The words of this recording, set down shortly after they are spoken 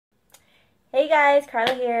Hey guys,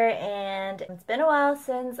 Carla here, and it's been a while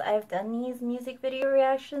since I've done these music video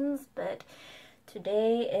reactions, but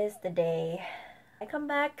today is the day I come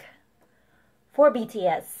back for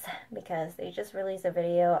BTS because they just released a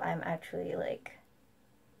video. I'm actually like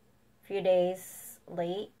a few days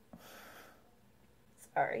late.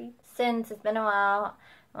 Sorry. Since it's been a while,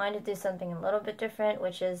 I wanted to do something a little bit different,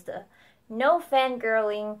 which is the no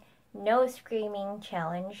fangirling, no screaming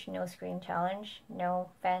challenge. No scream challenge. No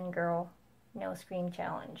fangirl, no scream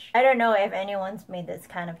challenge. I don't know if anyone's made this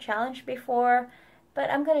kind of challenge before, but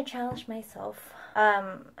I'm gonna challenge myself.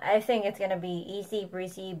 I think it's gonna be easy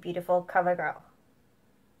breezy, beautiful cover girl.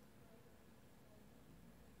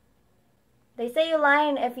 They say you're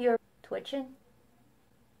lying if you're twitching.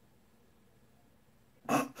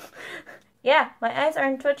 Yeah, my eyes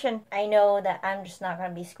aren't twitching. I know that I'm just not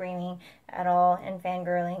gonna be screaming at all and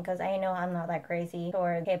fangirling because I know I'm not that crazy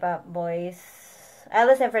for K-pop boys. I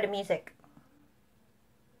listen for the music.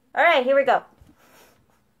 Alright, here we go.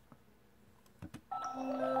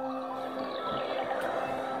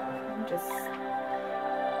 I'm just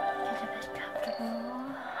get a bit comfortable.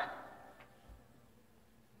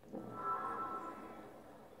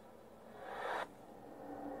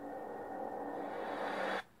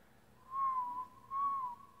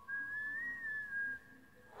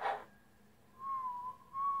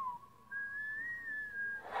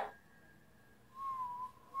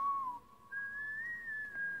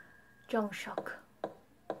 Shock.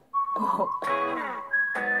 Oh.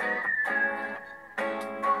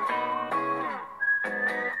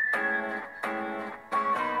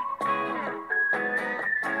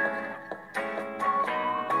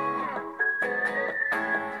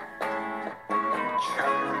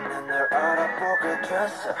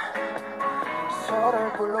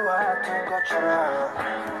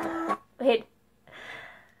 Wait,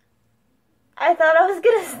 I thought I was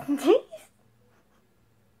gonna sneeze.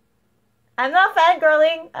 I'm not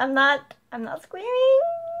fangirling. I'm not screaming.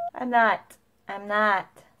 I'm not.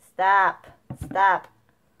 Stop. Oh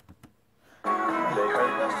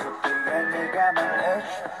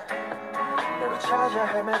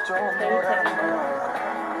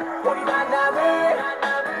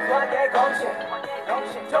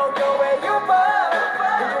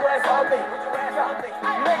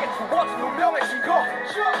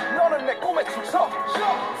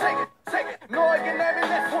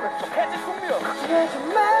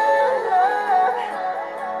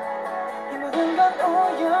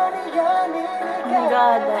my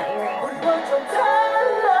god, that earring.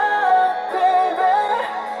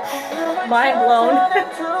 Mind blown.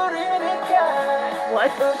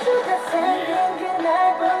 What?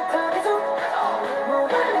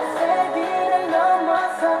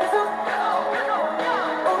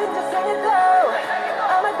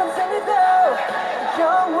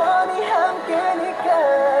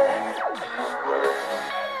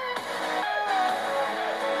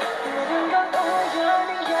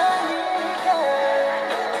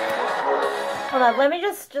 Hold on, let me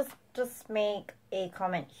just make a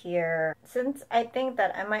comment here. Since I think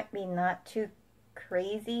that I might be not too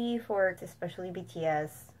crazy for especially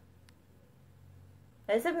BTS.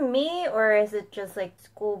 Is it me or is it just like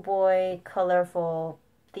schoolboy, colorful,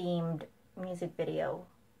 themed music video?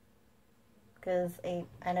 Because I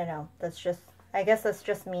don't know. I guess that's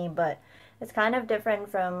just me, but it's kind of different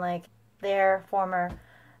from like their former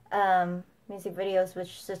music videos, which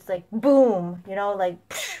is just like boom, you know, like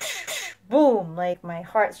boom, like my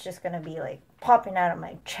heart's just gonna be like popping out of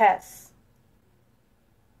my chest.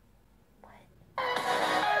 What?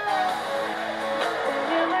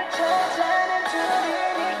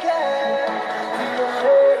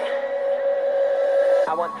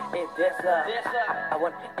 I want it this love. I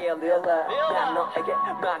want it real love. 난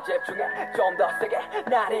너에게만 집중해 좀 더 세게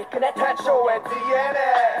날 이끄네 태초의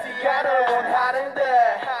DNA가 널 원하는데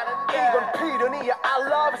이건 필연이야 I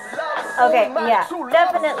love it. Okay, yeah,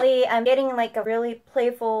 definitely I'm getting like a really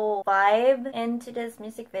playful vibe into this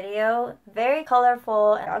music video. Very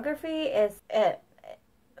colorful. Choreography is it.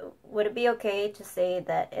 Would it be okay to say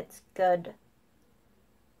that it's good?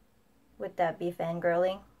 Would that be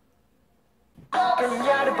fangirling?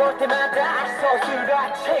 그녀를 볼 때마다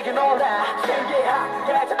서술한 책은 올라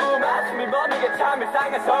신기하게 자꾸만 숨이 멎는 참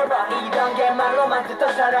이상해 설마 이런 게 말로만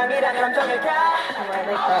듣던 사랑이란 감정일까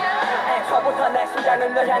애초부터 내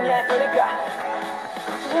심장은 널 향해 두니까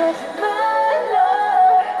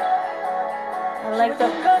I like the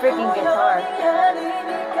freaking guitar.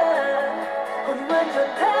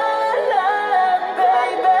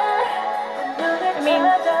 I mean,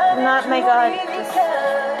 not my god, just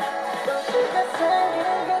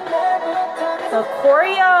the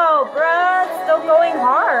choreo, bruh, still going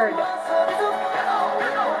hard.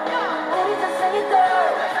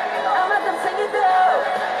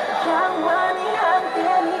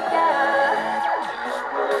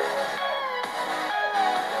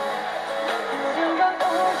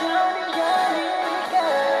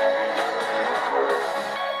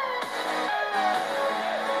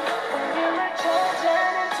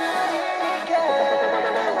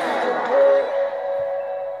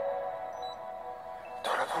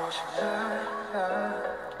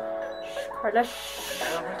 Carla,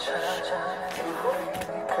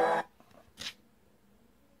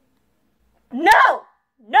 No!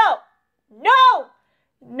 No! No!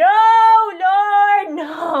 No, Lord!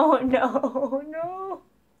 No, no, no.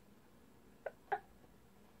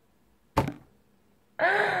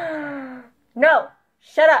 No!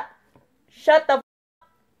 Shut up! Shut the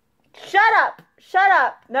Shut up! Shut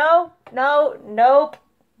up! No, no, nope.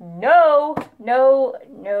 No, no,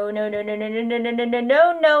 no, no, no, no, no, no, no, no, no,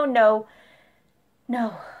 no, no, no.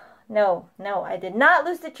 No, no, no, I did not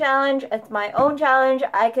lose the challenge. It's my own challenge.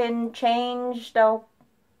 I can change the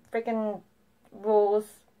freaking rules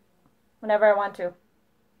whenever I want to.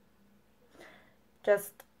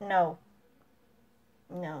 Just no.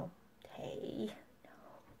 No. Hey. No.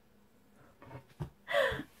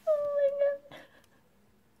 Oh my god.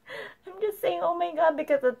 I'm just saying oh my god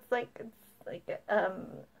because it's like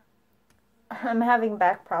I'm having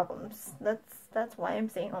back problems. That's why I'm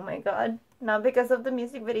saying oh my god. Not because of the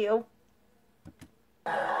music video.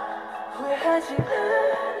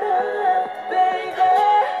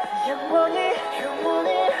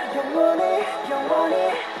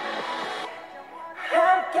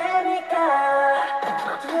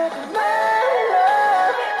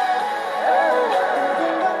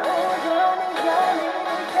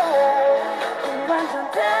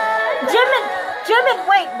 Jimin,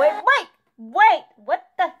 wait! What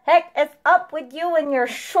the heck is up with you and your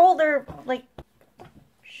shoulder, like,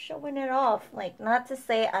 showing it off? Like, not to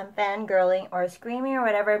say I'm fangirling or screaming or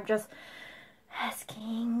whatever, I'm just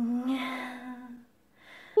asking.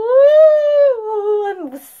 Ooh,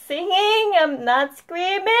 I'm singing, I'm not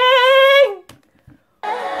screaming! I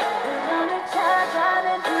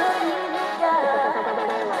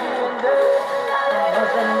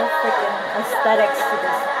love the freaking aesthetics to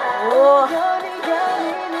this. Oh.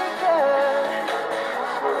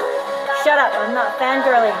 Shut up, I'm not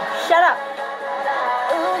fangirling. Shut up!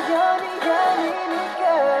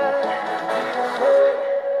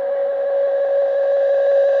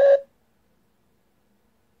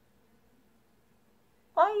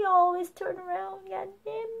 Why you always turn around? God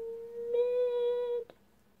damn it.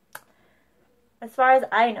 As far as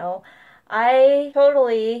I know, I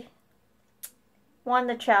totally won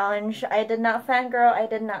the challenge. I did not fangirl, I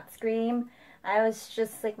did not scream. I was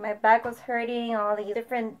just like, my back was hurting, all these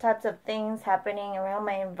different types of things happening around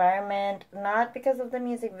my environment. Not because of the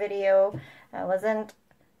music video. I wasn't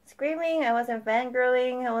screaming, I wasn't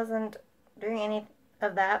fangirling, I wasn't doing any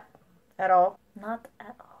of that at all. Not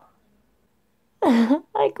at all.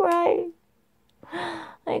 I cry.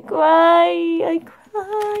 I cry.